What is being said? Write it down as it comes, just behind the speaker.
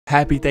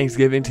Happy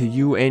Thanksgiving to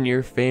you and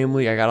your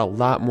family. I got a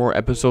lot more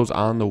episodes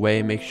on the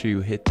way. Make sure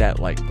you hit that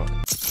like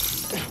button.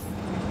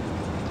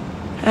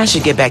 I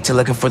should get back to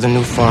looking for the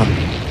new farm.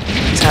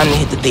 Time to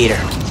hit the theater.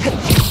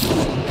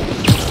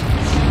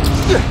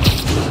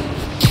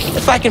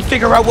 If I can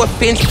figure out what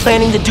Finn's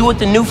planning to do with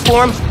the new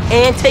form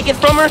and take it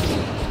from her,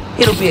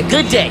 it'll be a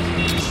good day.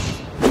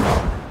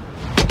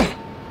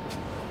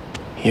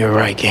 You're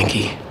right,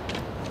 Genki.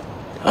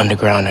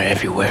 Underground are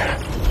everywhere.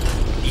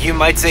 You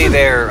might say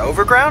they're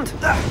overground?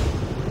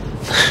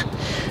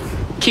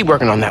 Keep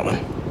working on that one.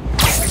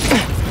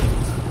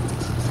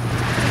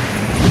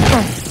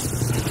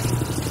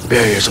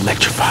 Barrier's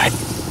electrified.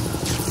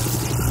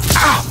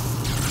 Ow!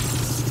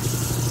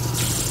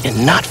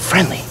 And not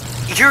friendly.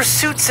 Your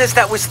suit says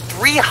that was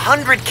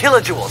 300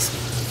 kilojoules.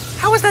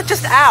 How is that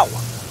just ow?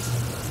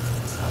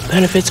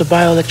 Benefits of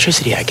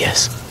bioelectricity, I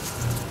guess.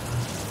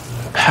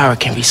 Power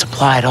can be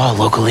supplied all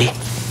locally.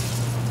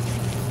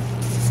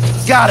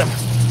 Got him!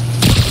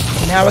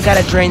 Now I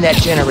gotta drain that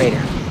generator.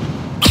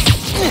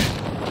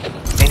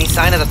 Any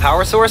sign of the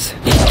power source?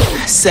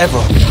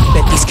 Several.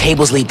 Bet these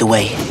cables lead the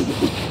way.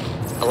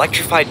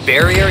 Electrified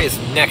barrier is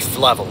next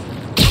level.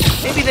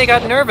 Maybe they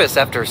got nervous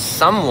after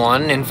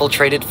someone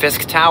infiltrated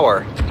Fisk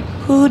Tower.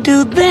 Who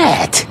do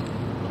that?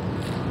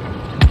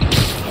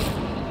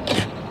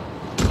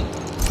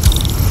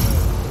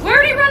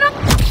 Where'd he run up?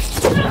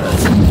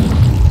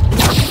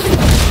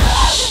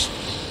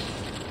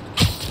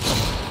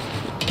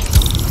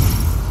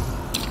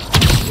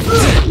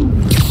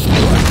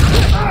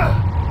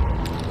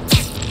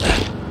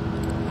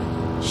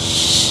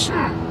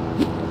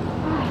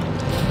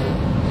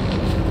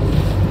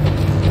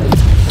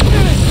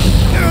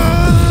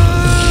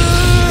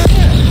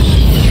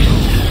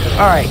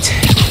 All right,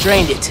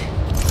 drained it.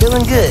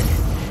 Feeling good.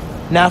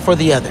 Now for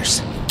the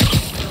others. Now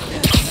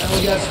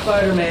we got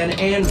Spider-Man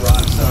and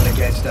Roxxon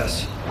against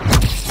us.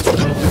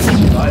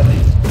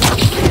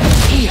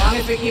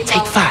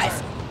 Take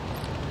 5.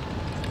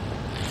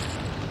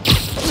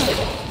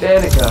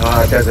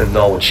 Danica doesn't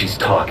know what she's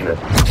talking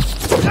about.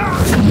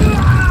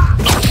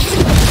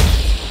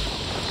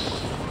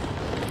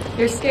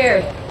 You're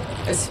scared.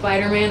 Of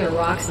Spider-Man or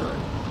Roxxon?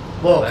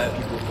 Look,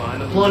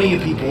 plenty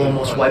of people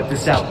almost wiped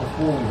us out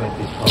before we went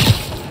this far.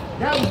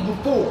 That was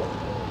before.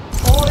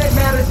 All that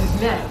matters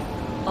is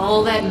now.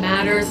 All that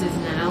matters is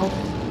now?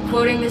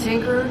 Quoting the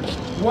Tinkerer?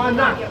 Why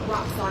not?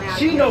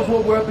 She knows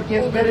what we're up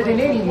against better than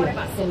anyone. What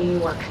about sending you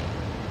work?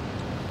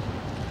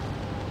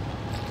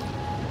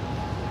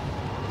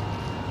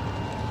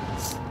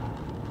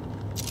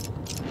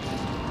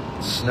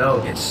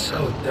 Snow gets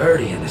so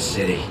dirty in the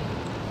city.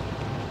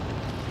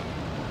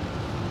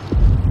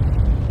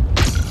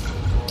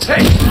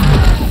 Hey!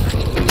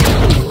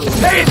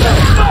 Hey, it's a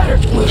spider!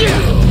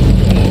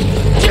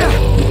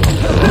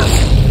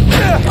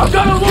 I'm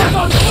gonna work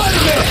on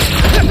Spider-Man!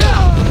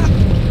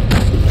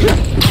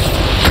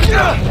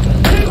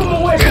 Keep him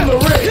away from the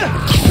ring!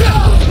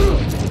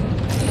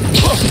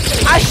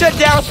 I shut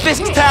down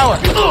Fisk's Tower,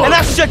 and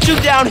I shut you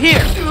down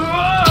here.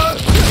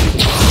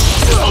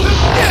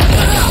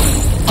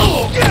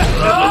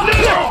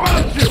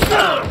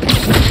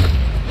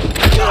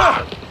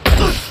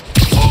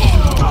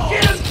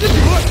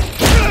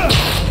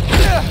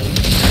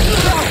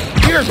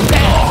 You're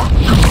bad.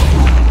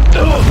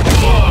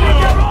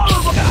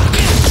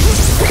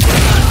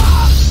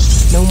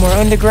 No more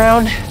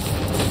underground.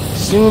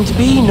 Soon to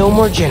be no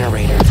more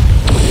generator.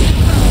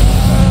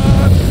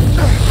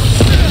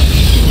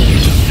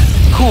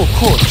 Cool,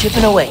 cool,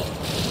 chipping away.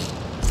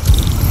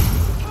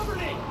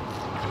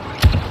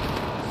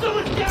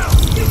 Someone's down!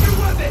 Get your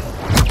weapon!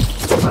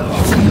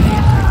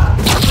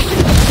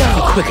 Gotta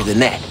be quicker than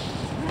that.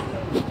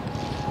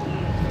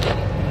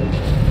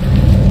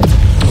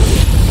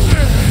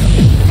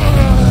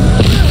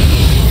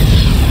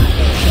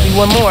 Should be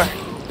one more.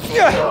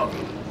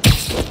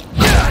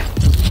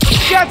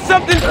 Got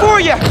something for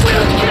you!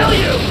 We'll kill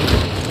you!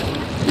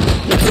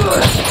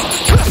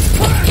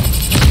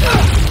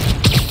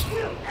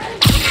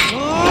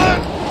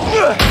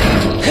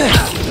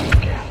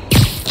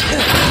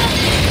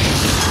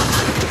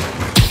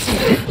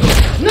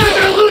 Not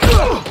gonna lose!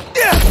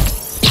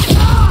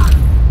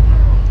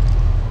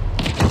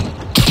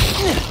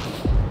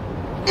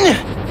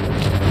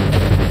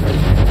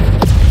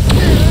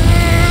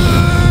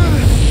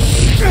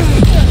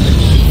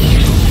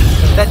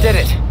 That did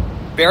it.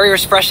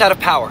 Barrier's fresh out of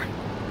power.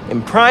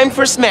 And primed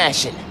for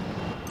smashing.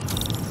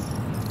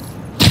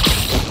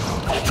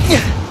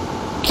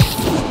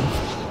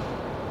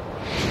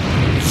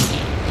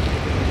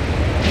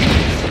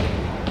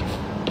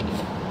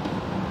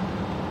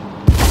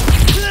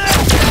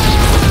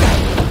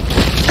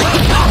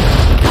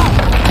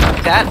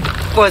 That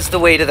was the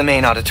way to the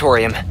main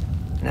auditorium.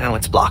 Now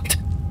it's blocked.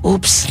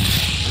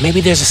 Oops.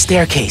 Maybe there's a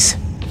staircase.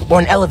 Or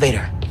an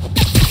elevator.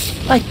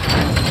 Like...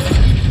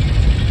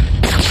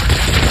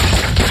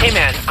 Hey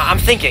man, I'm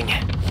thinking.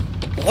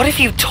 What if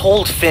you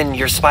told Finn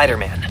you're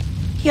Spider-Man?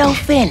 Yo,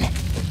 Finn.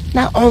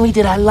 Not only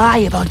did I lie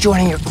about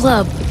joining your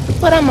club,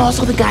 but I'm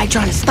also the guy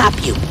trying to stop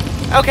you.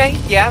 Okay,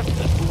 yeah,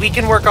 we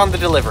can work on the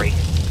delivery.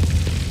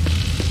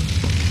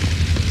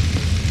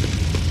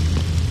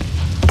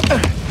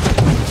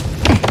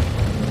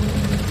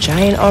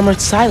 Giant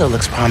armored silo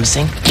looks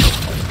promising.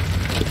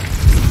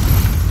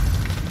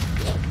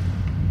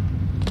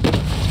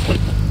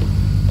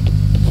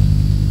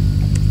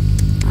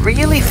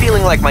 Really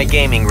feeling like my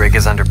gaming rig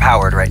is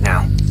underpowered right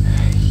now.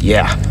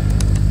 Yeah.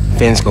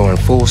 Finn's going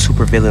full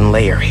supervillain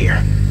layer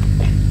here.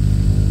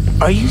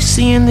 Are you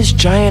seeing this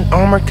giant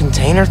armored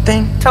container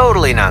thing?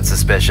 Totally not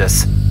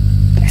suspicious.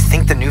 I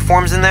think the new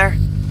form's in there?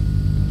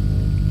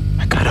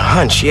 I got a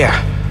hunch,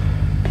 yeah.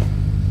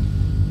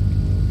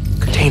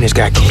 Container's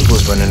got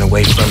cables running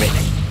away from it.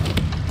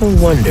 No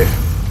wonder.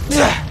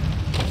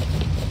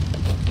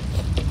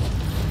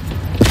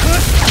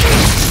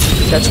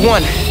 That's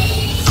one.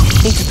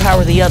 Need to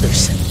power the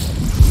others.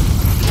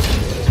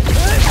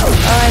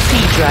 R.I.P.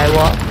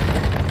 drywall.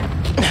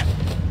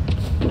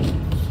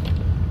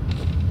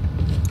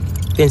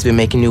 Finn's been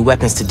making new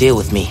weapons to deal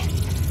with me.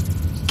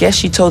 Guess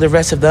she told the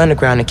rest of the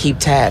underground to keep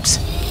tabs.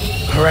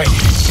 All right,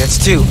 that's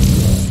two.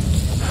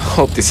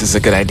 Hope this is a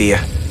good idea.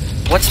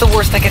 What's the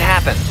worst that could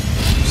happen?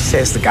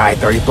 Says the guy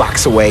 30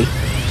 blocks away.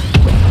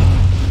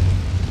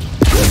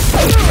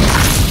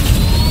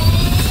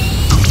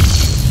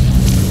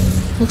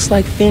 Looks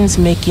like Finn's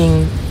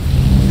making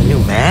a new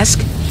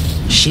mask?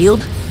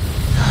 Shield?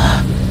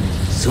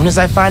 Soon as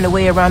I find a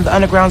way around the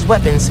underground's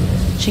weapons,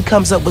 she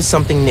comes up with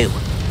something new.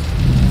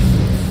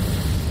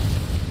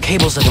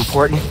 Cables look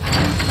important.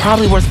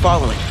 Probably worth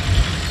following.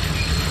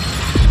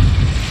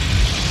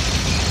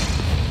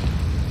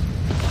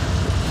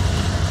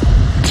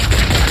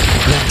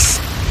 Nice.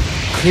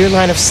 Clear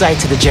line of sight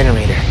to the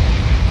generator.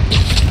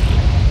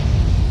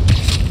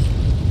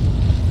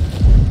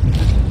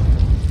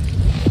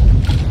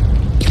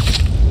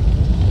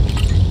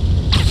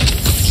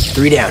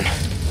 Three down.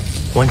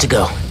 One to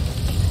go.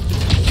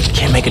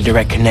 Can't make a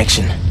direct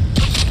connection.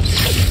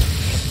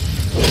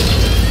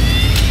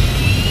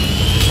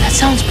 That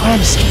sounds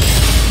promising.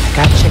 I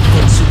gotta check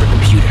Finn's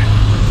supercomputer.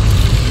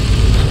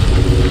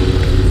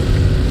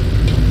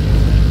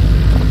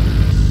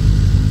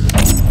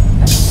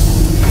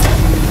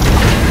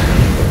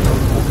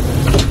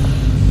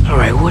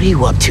 Alright, what are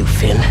you up to,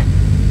 Finn?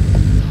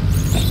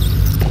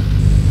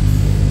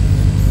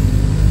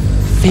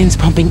 Finn's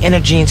pumping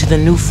energy into the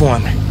new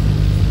form,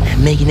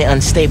 making it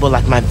unstable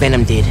like my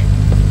venom did.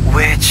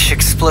 Which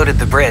exploded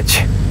the bridge.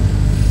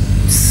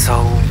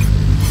 So,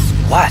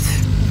 what?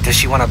 Does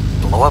she want to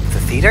blow up the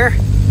theater?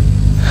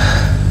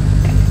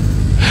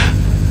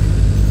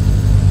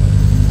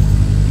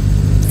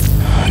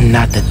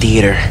 Not the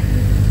theater.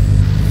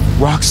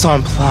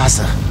 Roxxon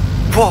Plaza.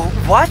 Whoa,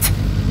 what?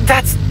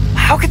 That's...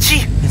 how could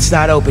she... It's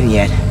not open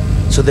yet,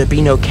 so there'll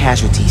be no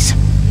casualties.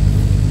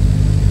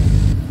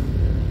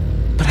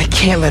 But I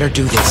can't let her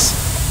do this.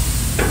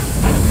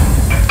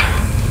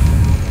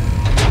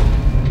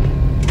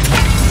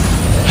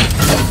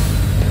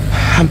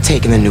 I'm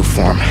taking the new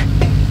form.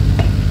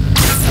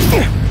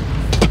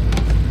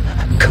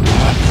 Come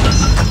on.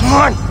 Come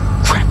on!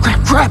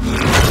 Crap!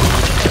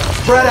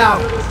 Spread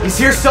out. He's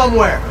here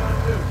somewhere.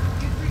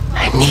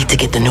 I need to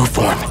get the new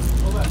form.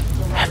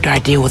 After I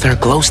deal with her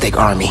glow stick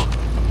army.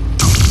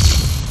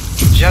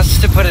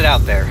 Just to put it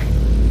out there,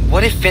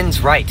 what if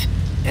Finn's right,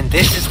 and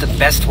this is the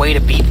best way to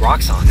beat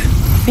Roxxon?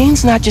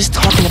 Finn's not just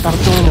talking about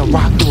throwing a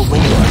rock through a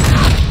window.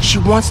 She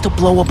wants to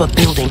blow up a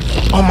building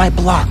on my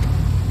block.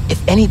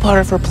 If any part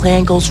of her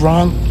plan goes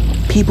wrong,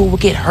 people will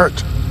get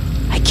hurt.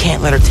 I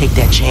can't let her take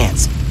that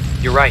chance.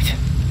 You're right.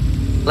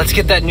 Let's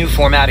get that new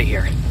form out of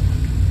here.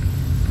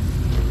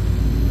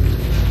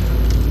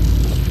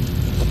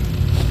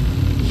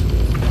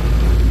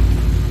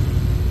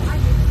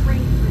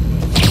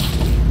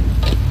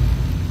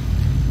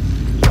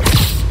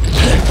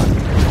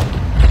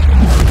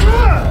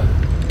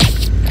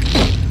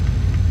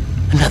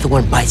 Another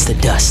one bites the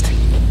dust.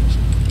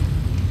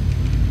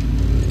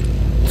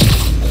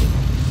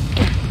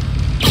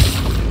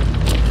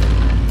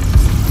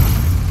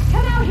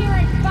 Come out here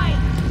and fight!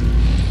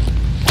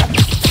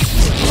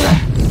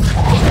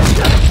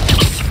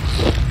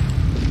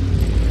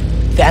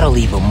 That'll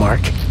leave a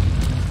mark. Get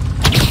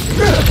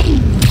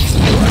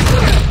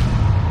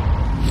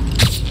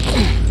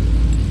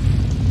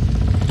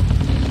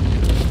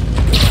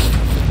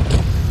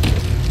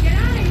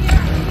out of here!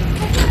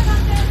 Forget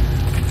about this!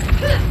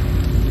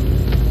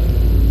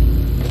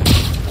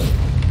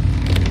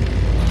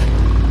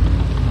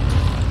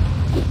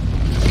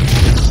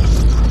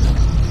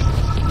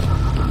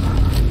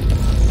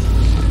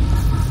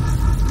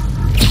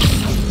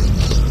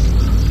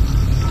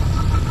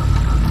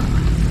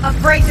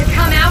 Afraid to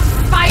come out,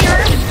 spider?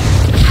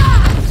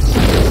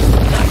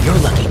 Not your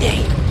lucky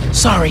day.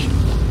 Sorry.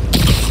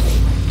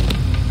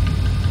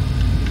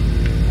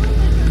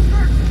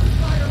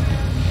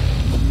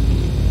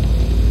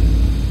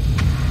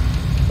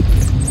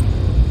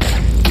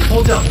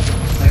 Hold up.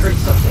 I heard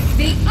something.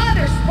 The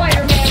other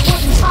Spider-Man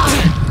wouldn't talk!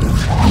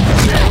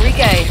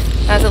 Enrique,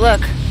 how's it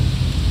look?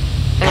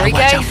 Gotta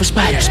watch Enrique? out for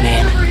spiders,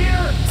 man.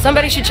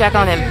 Somebody should check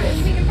on him.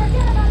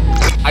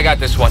 I got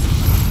this one.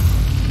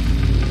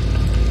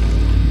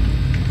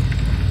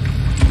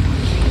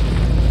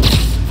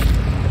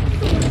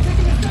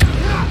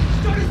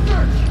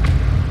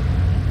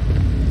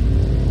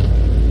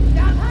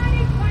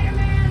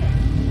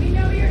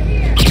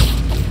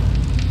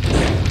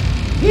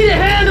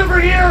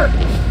 here!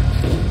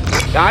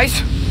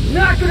 Guys?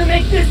 Not gonna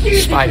make this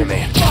easy!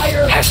 Spider-Man.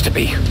 Fire! Has to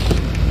be.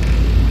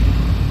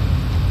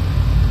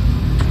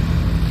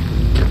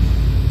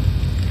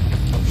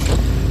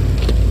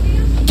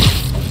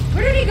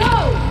 Where did he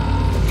go?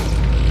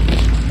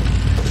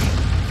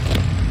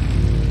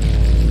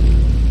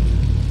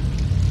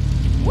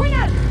 We're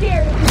not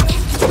scared of you.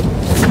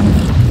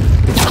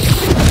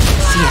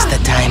 Siesta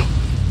time.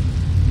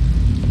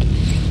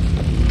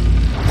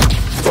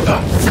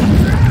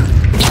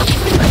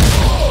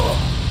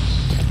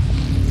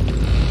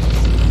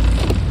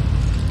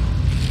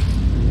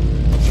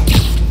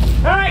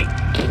 Hey!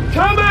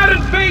 Come out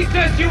and face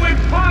us, you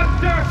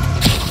imposter!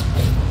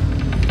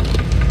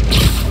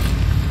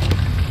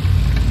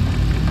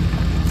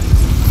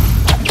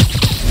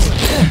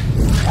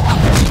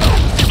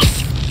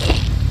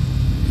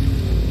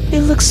 They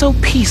look so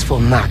peaceful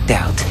knocked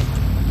out.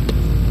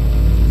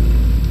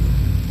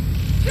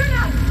 You're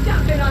not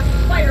stopping us,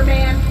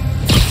 Spider-Man.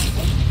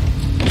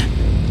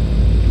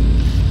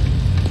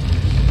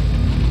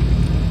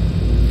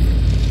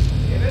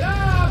 Give it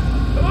up!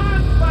 Come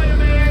on,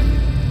 Spider-Man!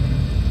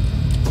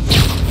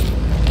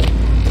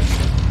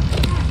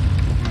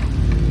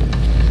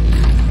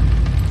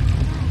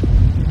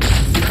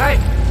 Hey!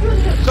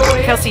 Go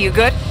ahead! Kelsey, you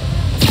good?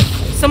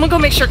 Someone go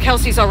make sure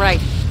Kelsey's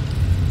alright.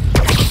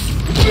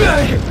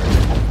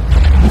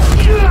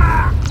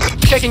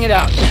 Checking it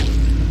out.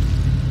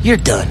 You're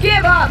done.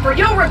 Give up or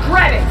you'll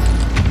regret it.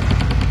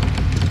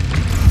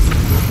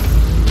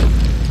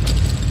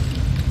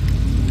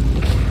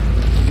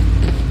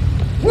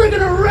 We're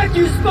gonna wreck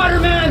you,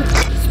 Spider-Man!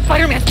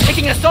 Spider-Man's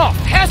taking us off.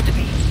 Has to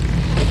be.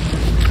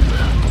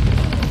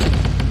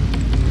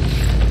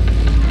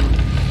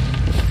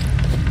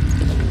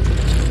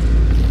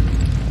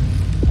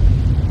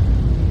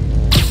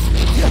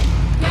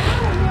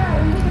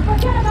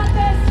 Forget about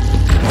this.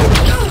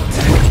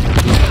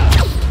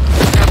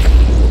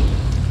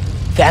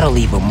 That'll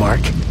leave a mark.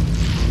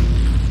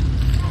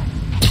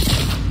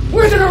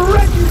 We're gonna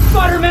wreck you,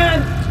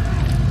 Spider-Man!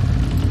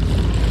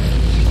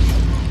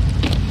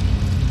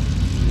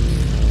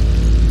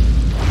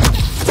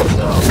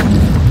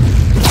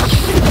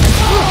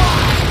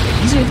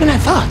 Easier than I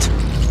thought.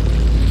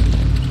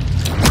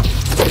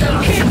 You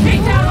can't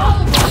take down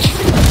all of us.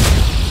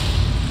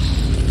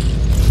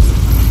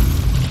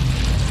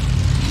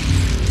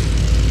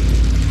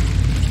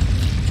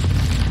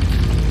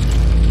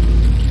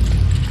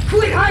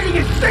 Quit hiding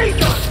and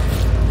face us!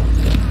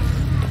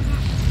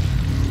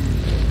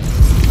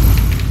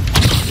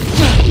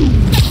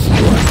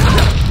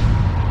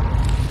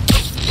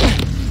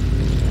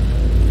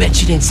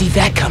 Bet you didn't see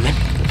that coming.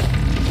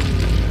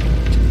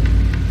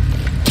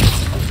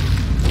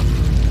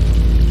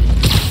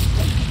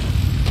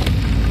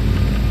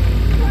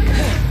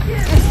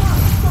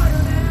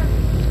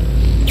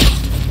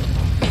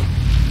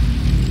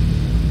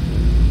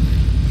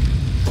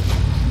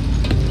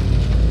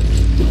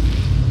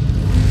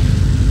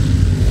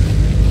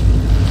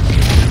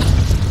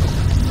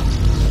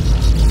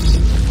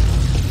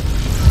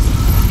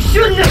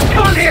 Shouldn't have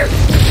come here!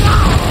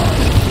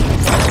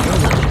 Your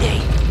lucky day.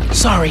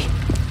 Sorry.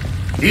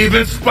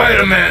 Even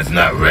Spider-Man's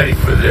not ready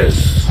for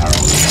this.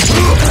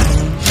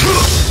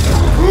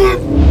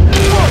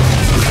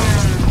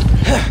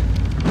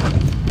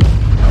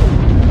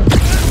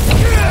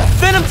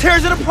 Venom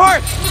tears it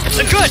apart!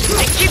 So good.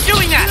 Hey, keep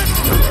doing that.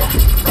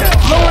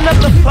 Blowing up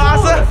the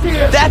plaza?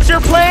 That's your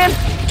plan?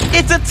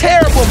 It's a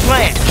terrible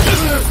plan!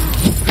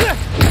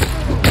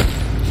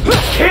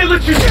 Can't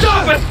let you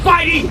stop us,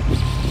 Spidey!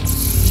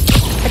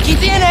 Aquí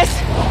tienes!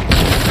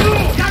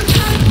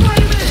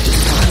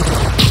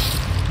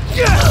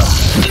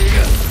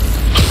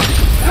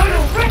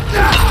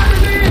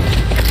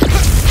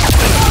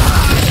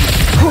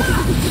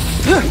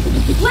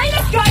 Lay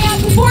this guy out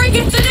before he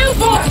gets the new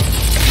form.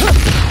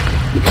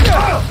 Keep him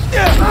on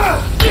the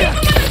ground.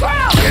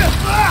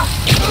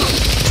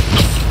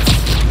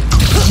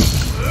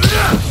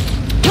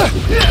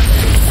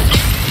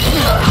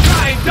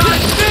 Try and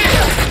dodge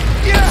there!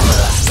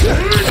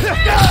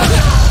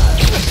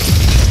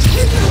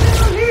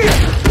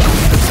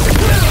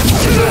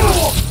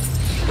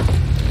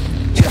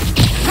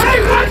 Hey,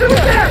 watch him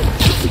there!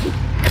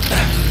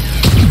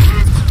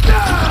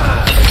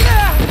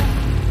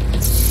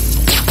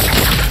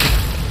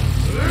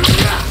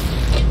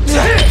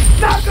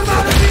 Knock him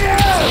out of the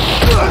air!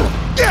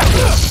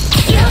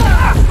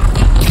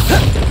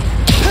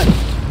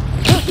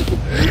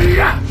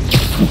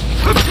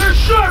 They're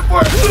sharp for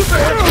a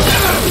superhero!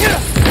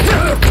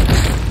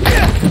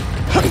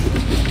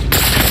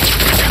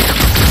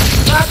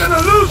 Not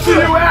gonna lose to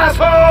you,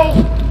 asshole!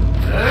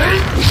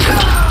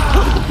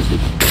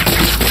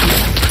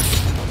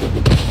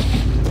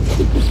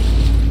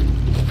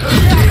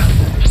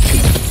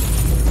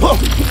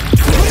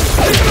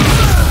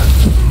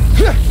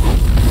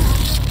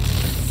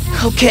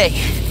 Okay.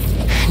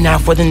 Now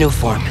for the new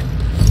form.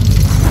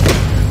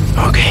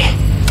 Okay.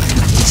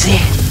 See?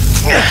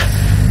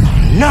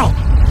 No!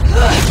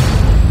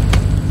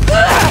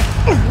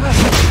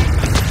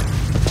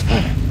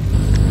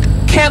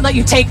 Can't let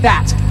you take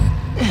that!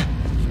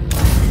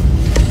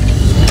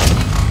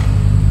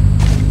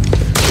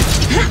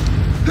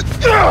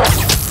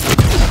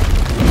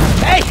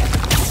 Hey!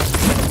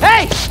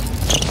 Hey!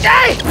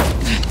 Hey!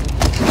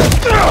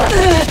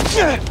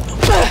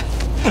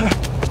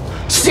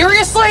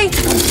 Seriously?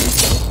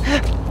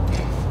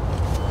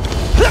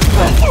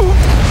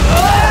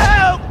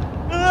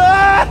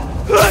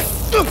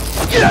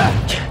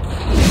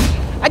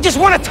 I just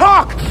want to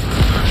talk!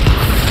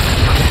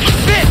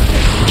 Finn!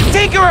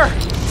 Tinkerer!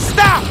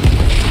 Stop!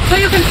 So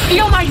you can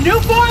steal my new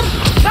form?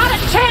 Not a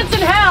chance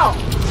in hell!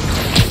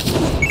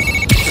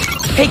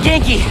 Hey,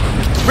 Genki!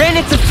 Ran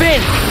into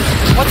Finn!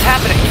 What's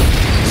happening?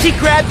 She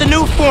grabbed the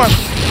new form!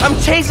 I'm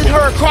chasing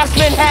her across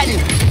Manhattan!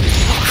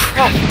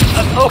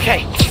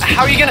 Okay,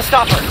 how are you gonna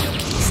stop her?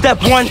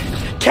 Step 1,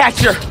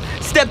 catch her.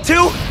 Step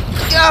 2,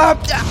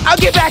 I'll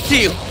get back to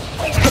you.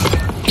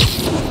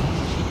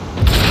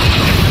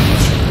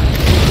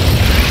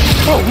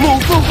 Oh,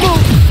 move!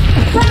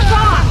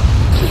 Ramzan!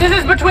 This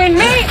is between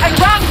me and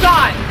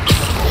Ramzan!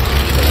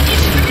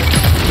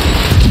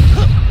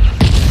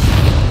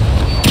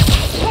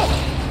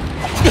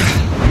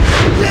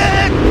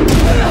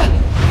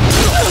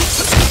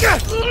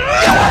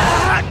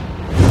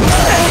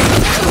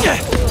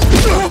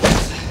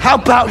 How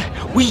about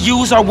we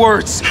use our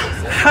words?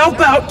 How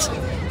about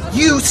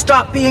you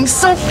stop being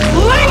so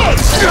clingy?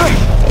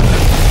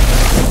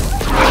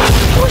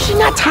 Or is she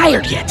not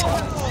tired yet?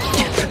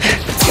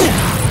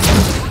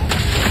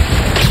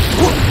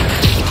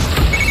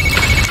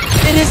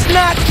 It is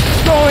not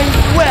going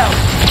well.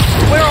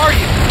 Where are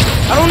you?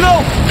 I don't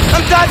know.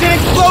 I'm dodging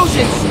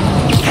explosions.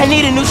 I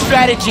need a new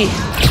strategy.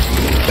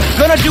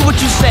 Gonna do what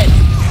you said.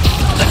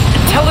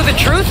 Tell her the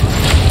truth?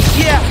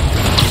 Yeah,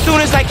 as soon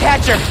as I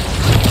catch her.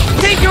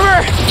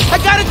 Tinkerer, I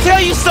gotta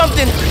tell you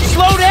something.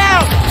 Slow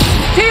down.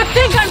 Do you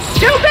think I'm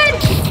stupid?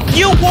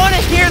 You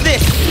wanna hear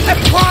this. I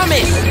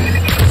promise.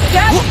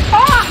 Step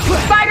off,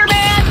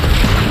 Spider-Man!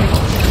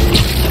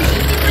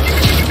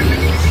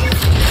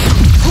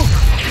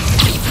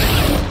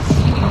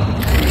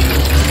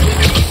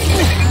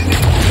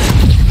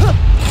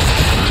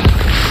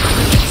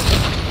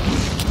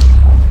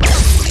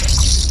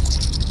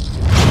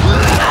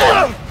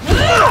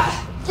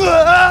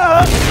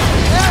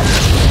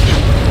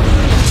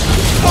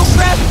 Oh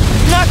crap!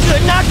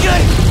 Not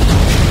good!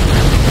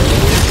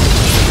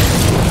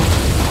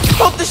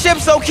 Hope the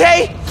ship's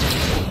okay!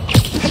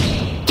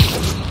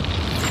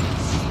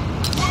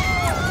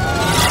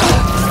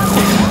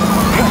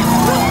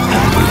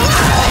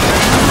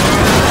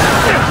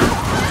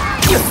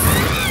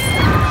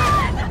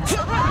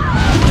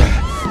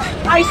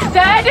 I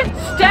said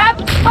step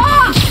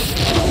off!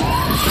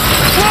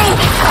 Whoa!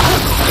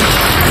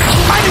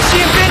 Why did she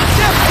invent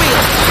step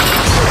wheels?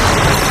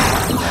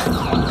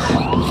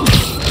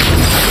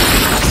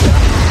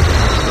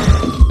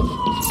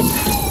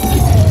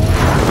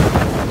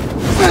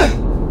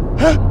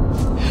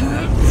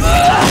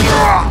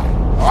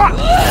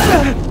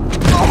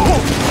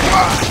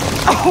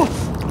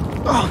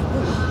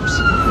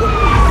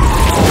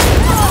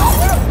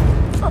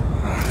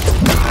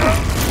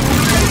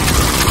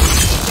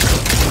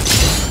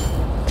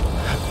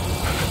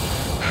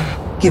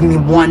 Give me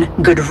one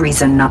good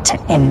reason not to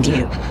end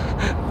you.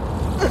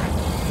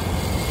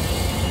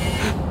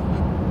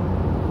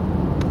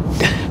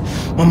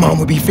 My mom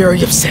would be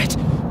very upset.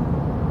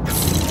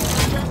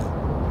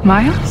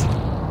 Miles?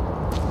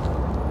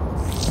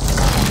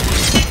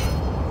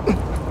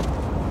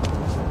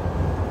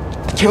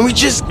 Can we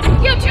just...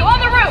 You two on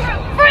the roof!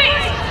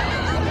 Freeze!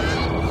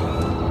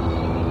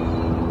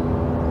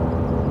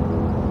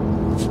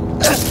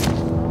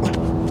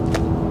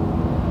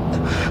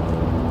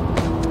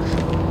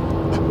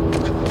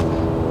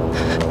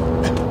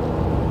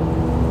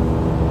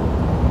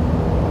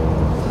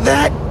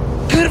 That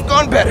could have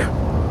gone better.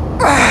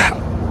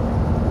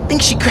 I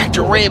think she cracked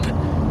a rib.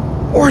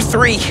 Or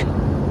 3.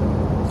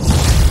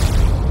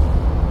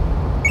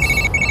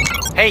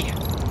 Hey,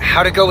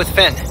 how'd it go with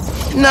Finn?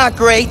 Not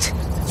great.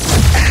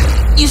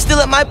 You still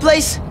at my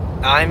place?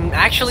 I'm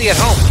actually at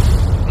home.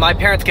 My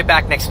parents get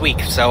back next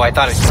week, so I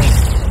thought I'd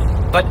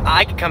clean. But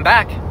I could come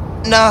back.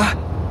 Nah,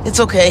 it's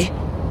okay.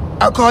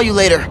 I'll call you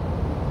later.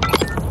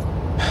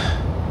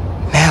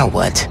 Now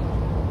what?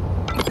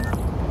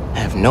 I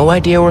have no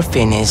idea where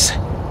Finn is,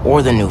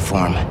 or the new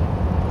form.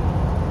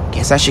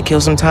 Guess I should kill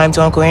some time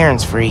till Uncle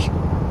Aaron's free.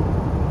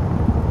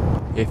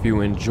 If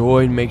you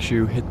enjoyed, make sure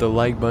you hit the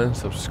like button,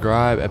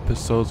 subscribe.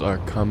 Episodes are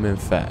coming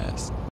fast.